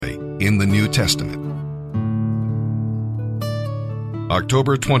in the New Testament.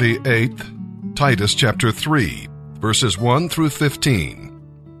 October 28th, Titus chapter 3, verses 1 through 15.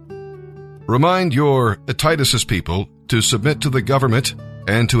 Remind your Titus's people to submit to the government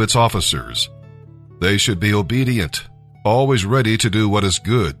and to its officers. They should be obedient, always ready to do what is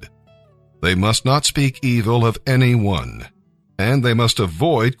good. They must not speak evil of anyone, and they must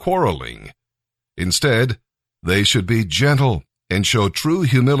avoid quarreling. Instead, they should be gentle and show true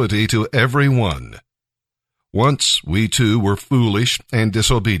humility to everyone. Once we too were foolish and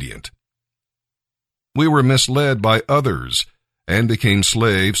disobedient. We were misled by others and became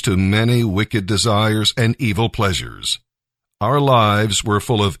slaves to many wicked desires and evil pleasures. Our lives were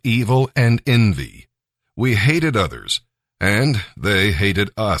full of evil and envy. We hated others, and they hated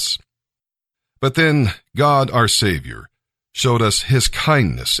us. But then God, our Savior, showed us His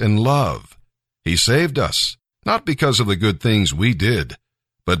kindness and love. He saved us, not because of the good things we did,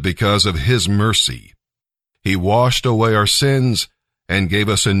 but because of His mercy. He washed away our sins and gave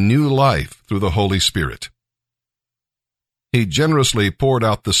us a new life through the Holy Spirit. He generously poured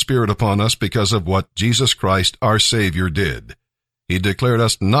out the Spirit upon us because of what Jesus Christ, our Savior, did. He declared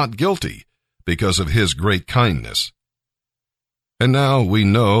us not guilty because of His great kindness. And now we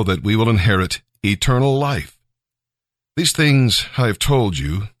know that we will inherit eternal life. These things I have told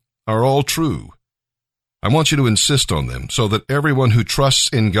you are all true. I want you to insist on them so that everyone who trusts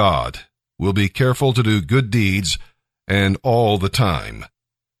in God will be careful to do good deeds and all the time.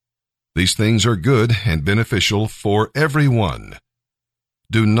 These things are good and beneficial for everyone.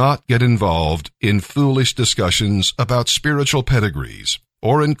 Do not get involved in foolish discussions about spiritual pedigrees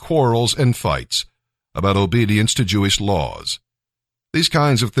or in quarrels and fights about obedience to Jewish laws. These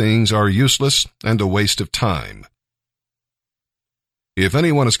kinds of things are useless and a waste of time. If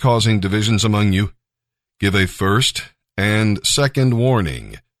anyone is causing divisions among you, give a first and second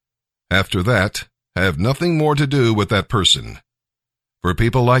warning. After that, have nothing more to do with that person. For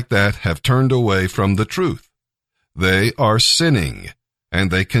people like that have turned away from the truth. They are sinning,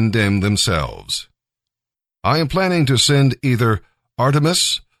 and they condemn themselves. I am planning to send either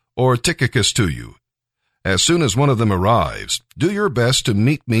Artemas or Tychicus to you. As soon as one of them arrives, do your best to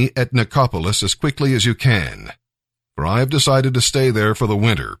meet me at Nicopolis as quickly as you can, for I have decided to stay there for the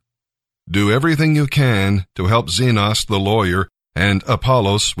winter. Do everything you can to help Zenos the lawyer and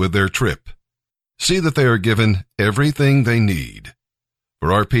Apollos with their trip. See that they are given everything they need.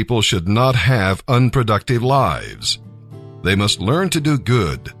 For our people should not have unproductive lives. They must learn to do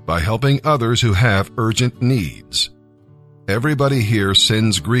good by helping others who have urgent needs. Everybody here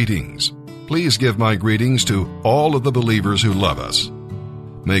sends greetings. Please give my greetings to all of the believers who love us.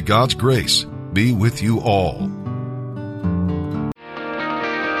 May God's grace be with you all.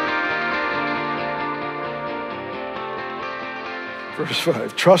 Verse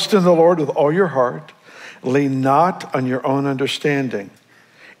 5, trust in the Lord with all your heart. Lean not on your own understanding.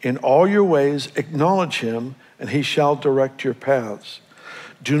 In all your ways acknowledge Him, and He shall direct your paths.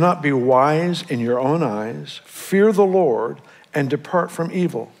 Do not be wise in your own eyes. Fear the Lord and depart from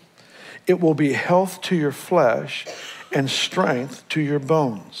evil. It will be health to your flesh and strength to your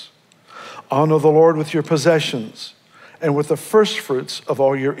bones. Honor the Lord with your possessions and with the firstfruits of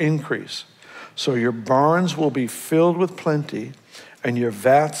all your increase. So your barns will be filled with plenty, and your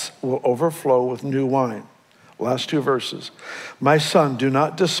vats will overflow with new wine. Last two verses. My son, do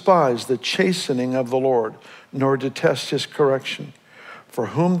not despise the chastening of the Lord, nor detest His correction. For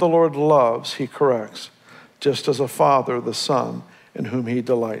whom the Lord loves, He corrects, just as a father the son in whom He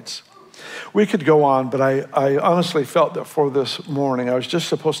delights. We could go on, but I honestly felt that for this morning, I was just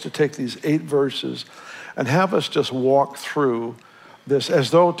supposed to take these 8 verses and have us just walk through this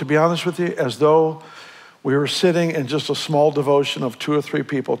as though, to be honest with you, as though we were sitting in just a small devotion of 2 or 3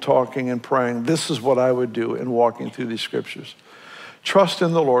 people talking and praying. This is what I would do in walking through these scriptures. Trust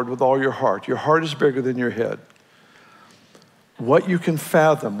in the Lord with all your heart. Your heart is bigger than your head. What you can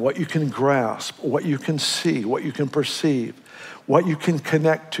fathom, what you can grasp, what you can see, what you can perceive, what you can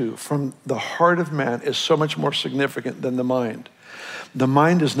connect to from the heart of man is so much more significant than the mind. The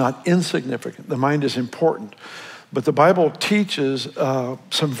mind is not insignificant. The mind is important. But the Bible teaches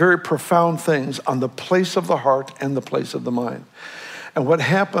some very profound things on the place of the heart and the place of the mind. And what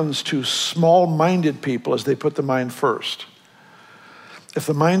happens to small-minded people is they put the mind first. If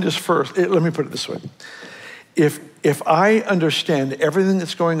the mind is first, let me put it this way. If I understand everything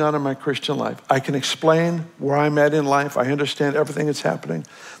that's going on in my Christian life, I can explain where I'm at in life, I understand everything that's happening,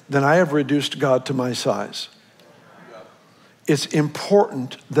 then I have reduced God to my size. It's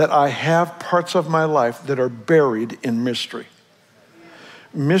important that I have parts of my life that are buried in mystery.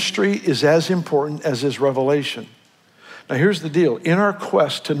 Mystery is as important as is revelation. Now here's the deal. In our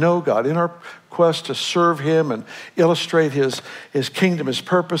quest to know God, in our quest to serve him and illustrate his kingdom, his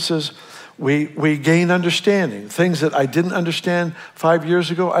purposes, we gain understanding. Things that I didn't understand 5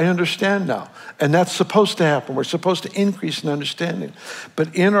 years ago, I understand now. And that's supposed to happen. We're supposed to increase in understanding.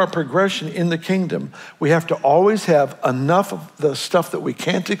 But in our progression in the kingdom, we have to always have enough of the stuff that we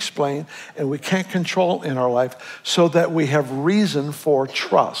can't explain and we can't control in our life so that we have reason for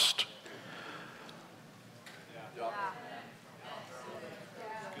trust.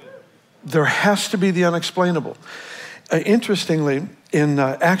 There has to be the unexplainable. Interestingly, in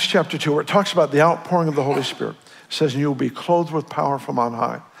Acts chapter 2, where it talks about the outpouring of the Holy Spirit, it says, "You will be clothed with power from on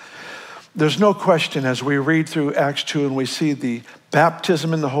high." There's no question as we read through Acts 2 and we see the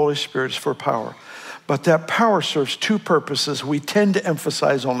baptism in the Holy Spirit is for power. But that power serves two purposes. We tend to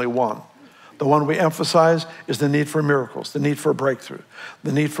emphasize only one. The one we emphasize is the need for miracles, the need for breakthrough,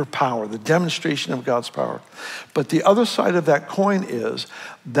 the need for power, the demonstration of God's power. But the other side of that coin is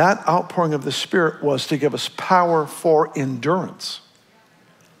that outpouring of the Spirit was to give us power for endurance.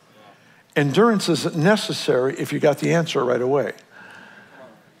 Endurance isn't necessary if you got the answer right away.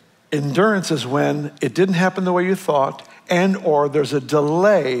 Endurance is when it didn't happen the way you thought and or there's a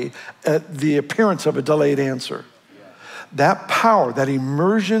delay, the appearance of a delayed answer. That power, that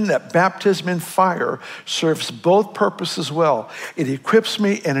immersion, that baptism in fire serves both purposes well. It equips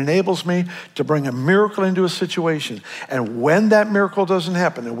me and enables me to bring a miracle into a situation. And when that miracle doesn't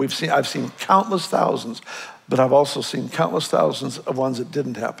happen, and I've seen countless thousands, but I've also seen countless thousands of ones that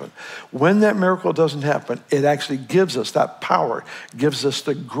didn't happen. When that miracle doesn't happen, it actually gives us that power, gives us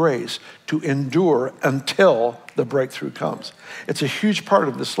the grace to endure until the breakthrough comes. It's a huge part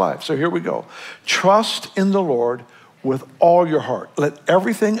of this life. So here we go. Trust in the Lord with all your heart. Let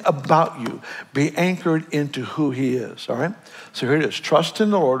everything about you be anchored into who he is, all right? So here it is. Trust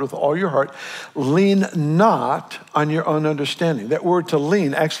in the Lord with all your heart. Lean not on your own understanding. That word to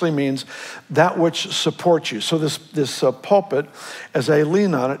lean actually means that which supports you. So this pulpit, as I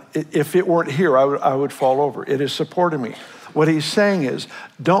lean on it, if it weren't here, I would fall over. It is supporting me. What he's saying is,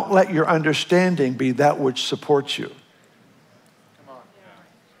 don't let your understanding be that which supports you.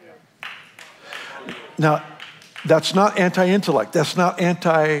 Now, that's not anti-intellect. That's not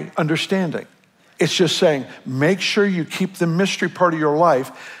anti-understanding. It's just saying, make sure you keep the mystery part of your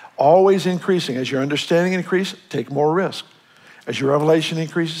life always increasing. As your understanding increases, take more risk. As your revelation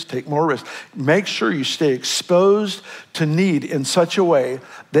increases, take more risk. Make sure you stay exposed to need in such a way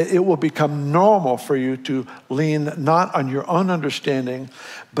that it will become normal for you to lean not on your own understanding,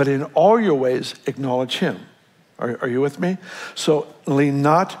 but in all your ways, acknowledge him. Are you with me? So lean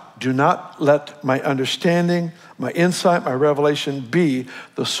not, do not let my understanding, my insight, my revelation be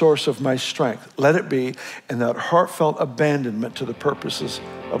the source of my strength. Let it be in that heartfelt abandonment to the purposes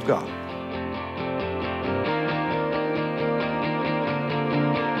of God.